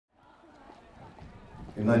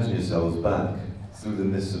Imagine yourselves back through the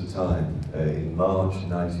mists of time in March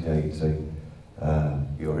 1980.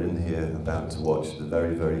 You're in here about to watch the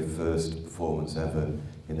very, very first performance ever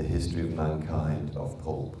in the history of mankind of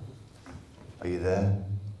Pulp. Are you there?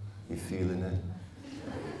 You feeling it?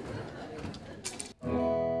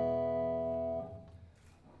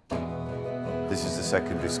 This is the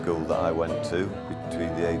secondary school that I went to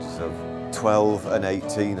between the ages of 12 and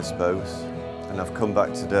 18, I suppose. And I've come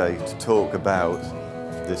back today to talk about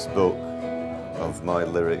this book of my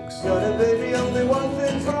lyrics. Got a baby, only one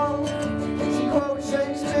thing's wrong. She quotes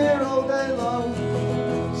Shakespeare all day long.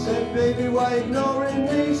 Said, baby, why ignoring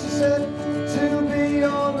me? She said, to be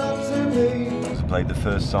or not to be. I played the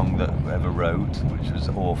first song that I ever wrote, which was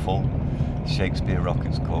awful. Shakespeare Rock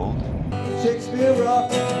it's called. Shakespeare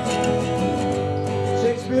Rock,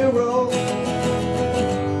 Shakespeare Roll,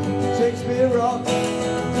 Shakespeare Rock,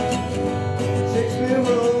 Shakespeare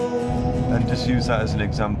Roll. And just use that as an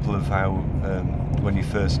example of how when you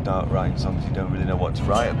first start writing songs you don't really know what to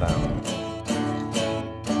write about.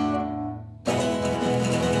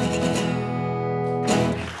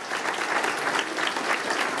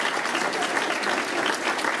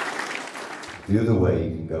 The other way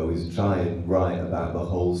you can go is try and write about the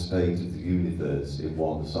whole state of the universe in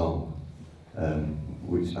one song,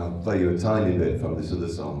 which I'll play you a tiny bit from this other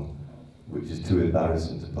song, which is too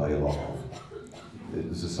embarrassing to play a lot of. It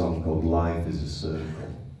was a song called Life is a Circle.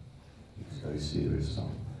 It's a very serious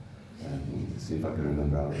song. Let's see if I can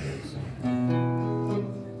remember how it goes.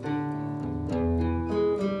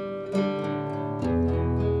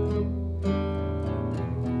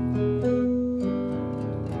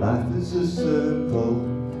 Life is a circle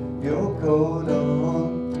you're caught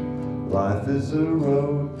on. Life is a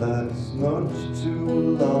road that's much too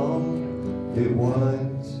long. It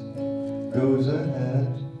winds, goes ahead.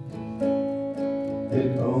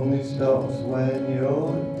 It only stops when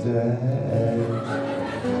you're dead.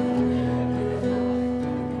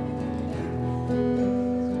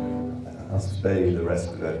 I'll spare you the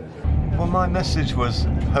rest of it. Well, my message was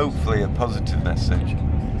hopefully a positive message.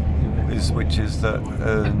 Which is that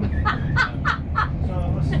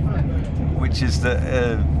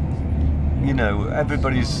you know,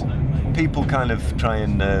 people kind of try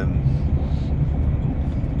and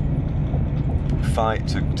fight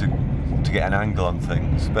to get an angle on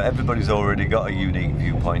things, but everybody's already got a unique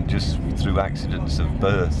viewpoint just through accidents of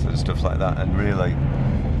birth and stuff like that. And really,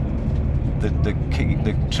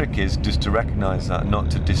 the trick is just to recognise that,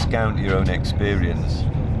 not to discount your own experience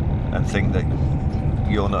and think that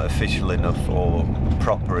you're not official enough or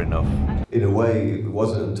proper enough. In a way, it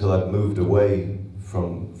wasn't until I'd moved away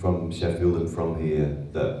from Sheffield and from here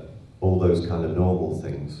that all those kind of normal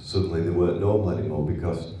things, suddenly they weren't normal anymore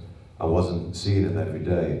because I wasn't seeing them every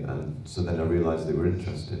day, and so then I realised they were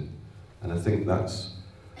interesting. And I think that's,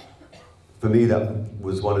 for me, that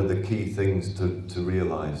was one of the key things to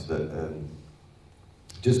realise, that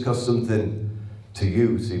just because something to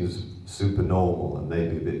you seems super normal and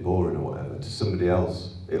maybe a bit boring or whatever, to somebody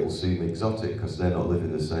else it'll seem exotic because they're not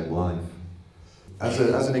living the same life. As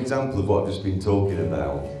an example of what I've just been talking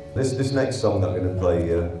about, this next song that I'm going to play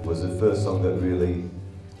here was the first song that really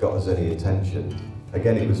got us any attention.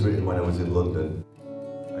 Again, it was written when I was in London.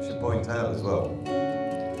 I should point out as well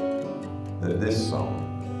that this song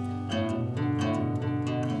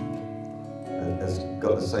has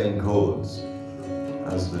got the same chords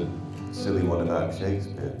as the silly one about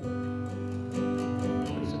Shakespeare.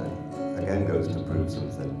 Again goes to prove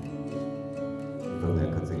something. If only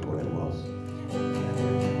I could think what it was.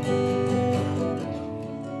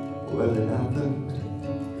 Well, it happened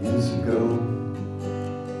years ago,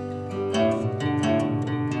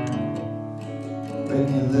 when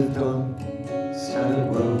you lived on Standard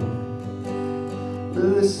Road.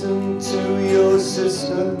 Listen to your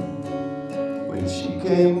sister when she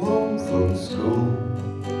came home from school.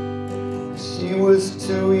 She was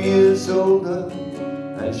 2 years older,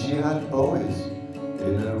 and she had boys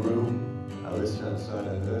in her room. I listened outside,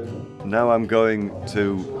 I heard her. Now I'm going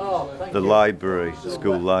to the library, the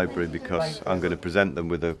school library, because I'm going to present them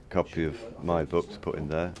with a copy of my book to put in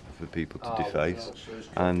there for people to deface.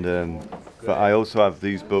 And but I also have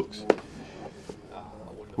these books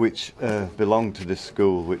which belong to this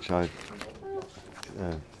school, which I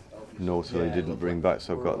naughtily didn't bring back.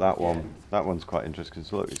 So I've got that one. That one's quite interesting.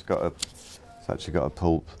 So look, it's actually got a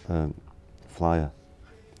pulp flyer.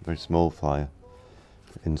 Very small flyer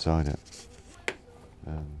inside it.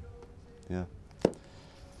 Yeah.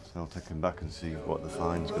 So I'll take him back and see what the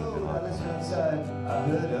fine's going to be like. I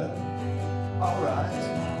heard her. All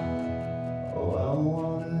right. Oh, I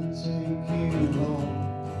want to take you home.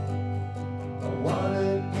 I want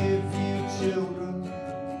to give you children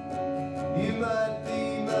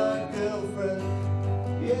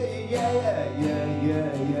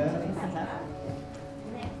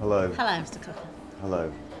Hello. Hello, Mr. Cocker.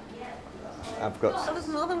 Hello. I've got... Oh, there's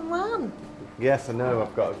more than one. Yes, I know,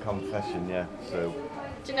 I've got a confession, yeah, so...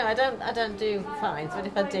 Do you know, I don't do fines, but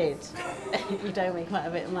if I did, you'd owe me quite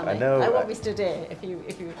a bit of money. I know. I won't be stood here if you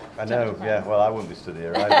I know, yeah, well, I wouldn't be stood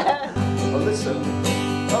here either. Well, listen,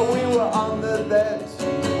 we were on the bed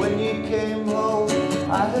when you came home.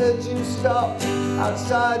 I heard you stop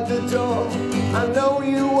outside the door. I know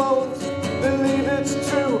you won't believe it's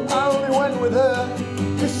true. I only went with her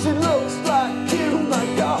because she looks like you, my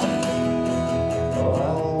God. Oh,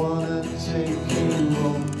 I wanna take you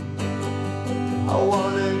home. I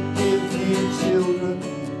wanna give you children.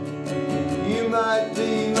 You might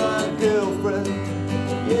be my girlfriend.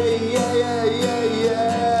 Yeah, yeah, yeah, yeah,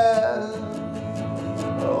 yeah.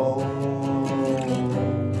 Oh.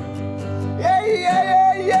 Yeah, yeah,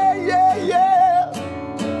 yeah, yeah, yeah, yeah.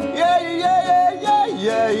 Yeah, yeah, yeah, yeah,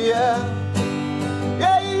 yeah, yeah.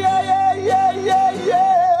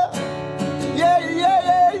 Yeah, yeah,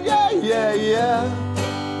 yeah, yeah, yeah, yeah.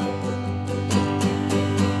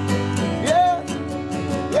 Yeah,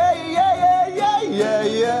 yeah, yeah, yeah, yeah,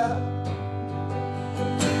 yeah.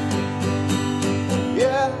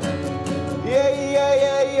 Yeah, yeah, yeah,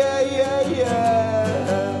 yeah, yeah, yeah, yeah,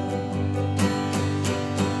 yeah.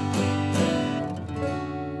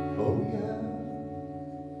 Oh yeah.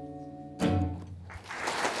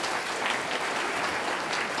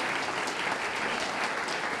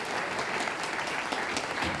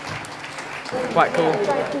 Quite cool.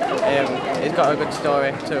 It's got a good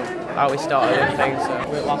story to how we started and things. So.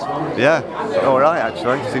 Yeah, alright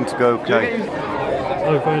actually, seemed to go okay.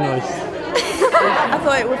 Oh, very nice. I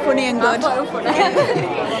thought it was funny and good.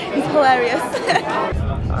 It's hilarious.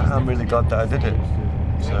 I'm really glad that I did it.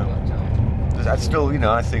 So, I still, you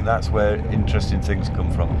know, I think that's where interesting things come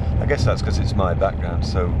from. I guess that's because it's my background,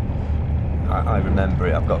 so I remember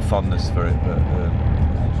it, I've got fondness for it, but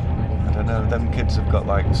I don't know, them kids have got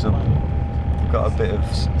like got a bit of,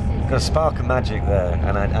 got a spark of magic there,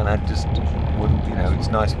 and I just wouldn't, you know, it's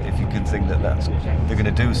nice if you can think that they're going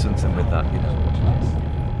to do something with that, you know.